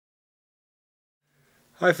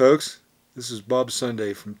Hi folks, this is Bob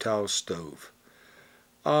Sunday from Taos Stove.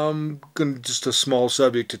 Just a small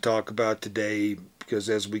subject to talk about today because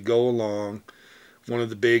as we go along, one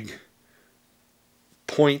of the big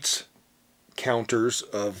points counters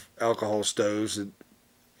of alcohol stoves that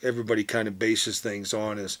everybody kind of bases things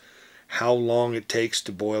on is how long it takes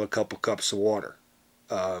to boil a couple cups of water.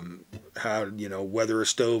 Whether a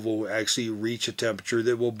stove will actually reach a temperature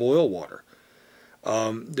that will boil water.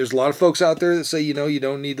 There's a lot of folks out there that say, you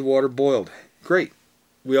don't need the water boiled. Great.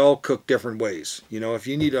 We all cook different ways. If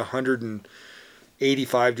you need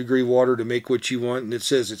 185 degree water to make what you want and it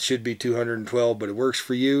says it should be 212, but it works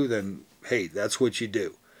for you, then hey, that's what you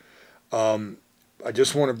do. I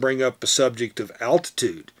just want to bring up the subject of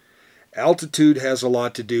altitude. Altitude has a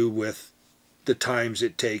lot to do with the times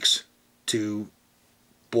it takes to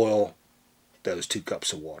boil those 2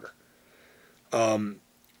 cups of water.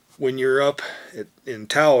 When you're up in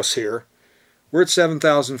Taos here, we're at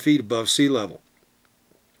 7,000 feet above sea level.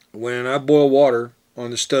 When I boil water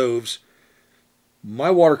on the stoves,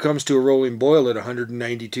 my water comes to a rolling boil at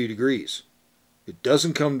 192 degrees. It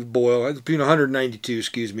doesn't come to boil between 192,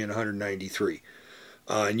 and 193.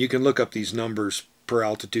 And you can look up these numbers per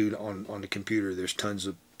altitude on the computer. There's tons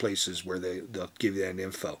of places where they'll give you that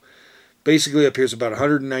info. Basically up here is about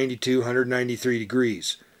 192, 193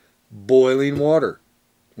 degrees. Boiling water.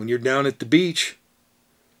 When you're down at the beach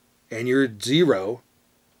and you're at 0,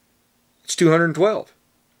 it's 212.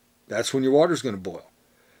 That's when your water's going to boil.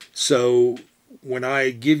 So when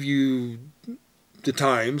I give you the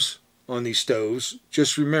times on these stoves,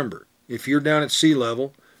 just remember, if you're down at sea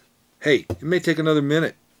level, hey, it may take another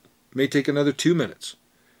minute. It may take another 2 minutes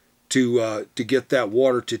to get that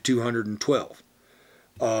water to 212.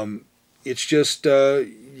 It's just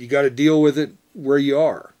you got to deal with it where you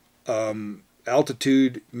are.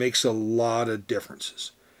 Altitude makes a lot of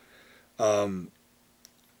differences. Matter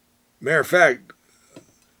of fact,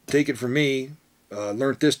 take it from me,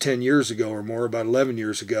 learned this 10 years ago or more, about 11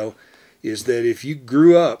 years ago, is that if you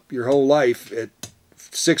grew up your whole life at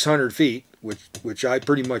 600 feet, which I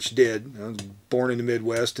pretty much did. I was born in the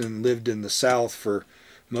Midwest and lived in the South for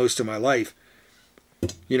most of my life.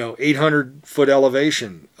 800-foot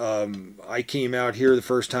elevation. I came out here the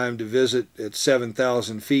first time to visit at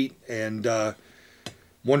 7,000 feet and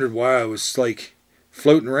wondered why I was like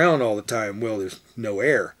floating around all the time. Well, there's no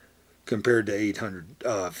air compared to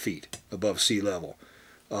 800 feet above sea level.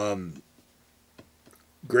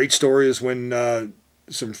 Great story is when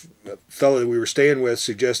some fellow that we were staying with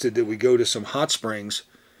suggested that we go to some hot springs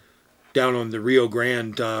down on the Rio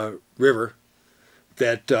Grande River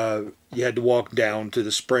that you had to walk down to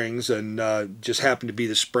the springs, and just happened to be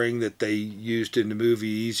the spring that they used in the movie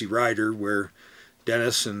Easy Rider, where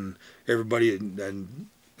Dennis and everybody and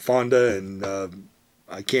Fonda and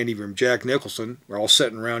I can't even Jack Nicholson were all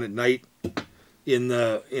sitting around at night at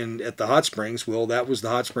the hot springs. Well, that was the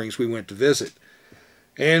hot springs we went to visit,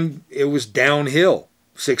 and it was downhill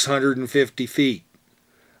 650 feet.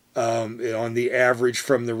 On the average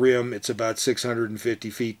from the rim, it's about 650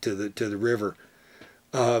 feet to the river.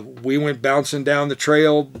 We went bouncing down the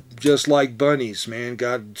trail just like bunnies, man.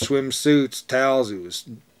 Got swimsuits, towels. It was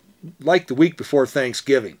like the week before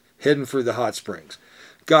Thanksgiving, heading for the hot springs.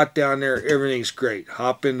 Got down there, everything's great.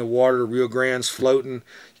 Hop in the water, Rio Grande's floating.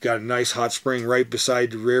 You got a nice hot spring right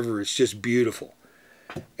beside the river. It's just beautiful.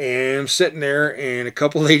 And I'm sitting there, and a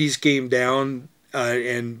couple ladies came down,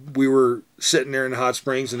 and we were sitting there in the hot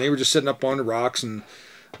springs, and they were just sitting up on the rocks, and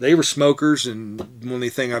they were smokers, and the only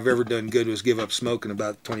thing I've ever done good was give up smoking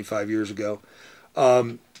about 25 years ago.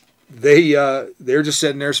 They're just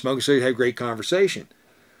sitting there smoking, so they had a great conversation.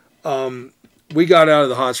 We got out of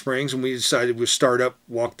the hot springs, and we decided we'd start up,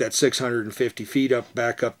 walk that 650 feet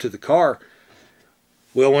back up to the car.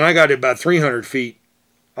 Well, when I got to about 300 feet,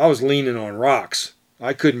 I was leaning on rocks.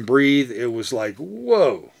 I couldn't breathe. It was like,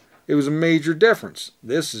 whoa. It was a major difference.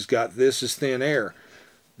 This is thin air.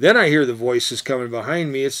 Then I hear the voices coming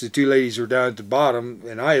behind me. It's the 2 ladies who were down at the bottom,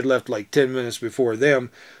 and I had left like 10 minutes before them.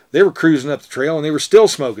 They were cruising up the trail, and they were still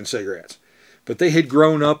smoking cigarettes. But they had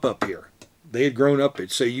grown up here. They had grown up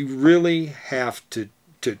it. So you really have to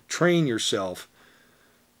train yourself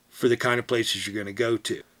for the kind of places you're going to go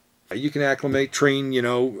to. You can acclimate, train,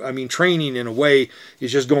 training in a way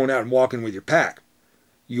is just going out and walking with your pack.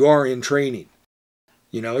 You are in training.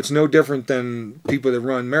 It's no different than people that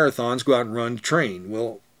run marathons go out and run to train.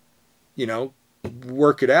 Well,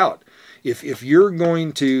 work it out. If you're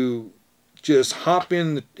going to just hop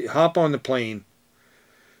on the plane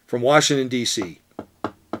from Washington, D.C.,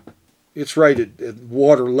 it's right at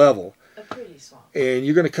water level. Okay. Pretty small. And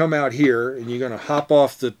you're going to come out here and you're going to hop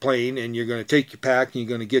off the plane and you're going to take your pack and you're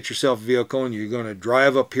going to get yourself a vehicle and you're going to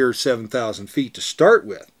drive up here 7,000 feet to start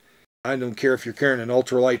with. I don't care if you're carrying an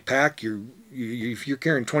ultralight pack. If you're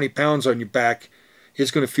carrying 20 pounds on your back,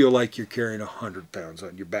 it's going to feel like you're carrying 100 pounds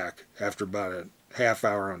on your back after about a half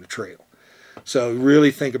hour on the trail. So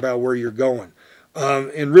really think about where you're going.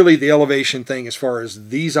 And really the elevation thing, as far as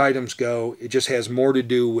these items go, it just has more to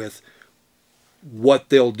do with what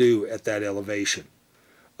they'll do at that elevation.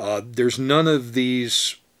 There's none of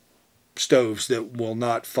these stoves that will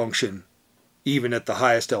not function even at the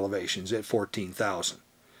highest elevations at 14,000.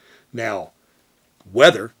 Now,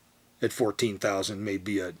 weather at 14,000 may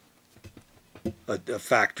be a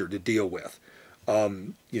factor to deal with.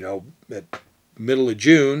 You know, at middle of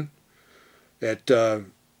June, at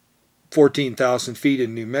 14,000 feet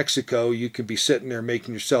in New Mexico, you could be sitting there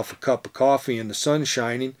making yourself a cup of coffee and the sun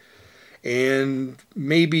shining, and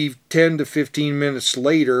maybe 10 to 15 minutes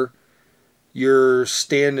later, you're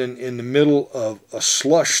standing in the middle of a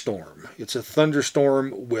slush storm. It's a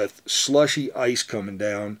thunderstorm with slushy ice coming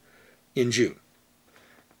down in June.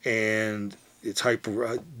 And it's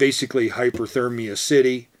basically hyperthermia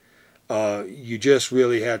city. You just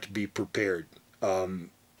really have to be prepared,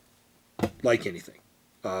 like anything.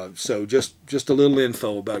 So just a little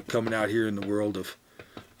info about coming out here in the world of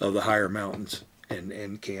the higher mountains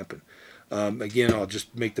and camping. Again, I'll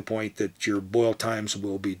just make the point that your boil times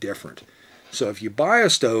will be different. So if you buy a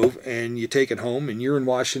stove and you take it home and you're in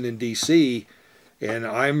Washington, D.C., and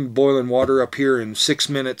I'm boiling water up here in 6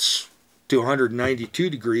 minutes to 192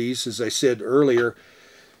 degrees, as I said earlier,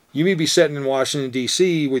 you may be sitting in Washington,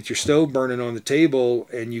 D.C. with your stove burning on the table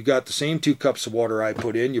and you got the same 2 cups of water I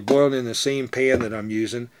put in. You're boiling in the same pan that I'm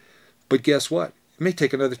using. But guess what? It may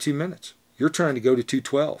take another 2 minutes. You're trying to go to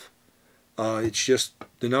 212. It's just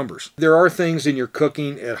the numbers. There are things in your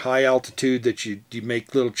cooking at high altitude that you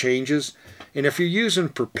make little changes. And if you're using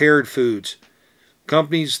prepared foods,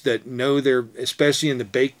 companies that know their, especially in the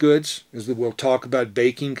baked goods, as we'll talk about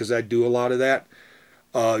baking because I do a lot of that,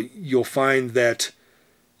 you'll find that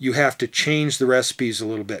you have to change the recipes a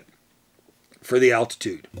little bit for the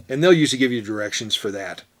altitude. And they'll usually give you directions for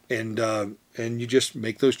that. And you just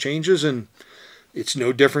make those changes, and it's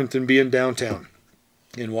no different than being downtown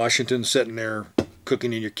in Washington, sitting there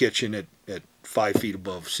cooking in your kitchen at 5 feet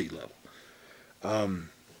above sea level.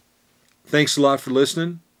 Thanks a lot for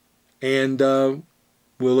listening, and we'll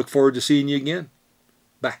look forward to seeing you again.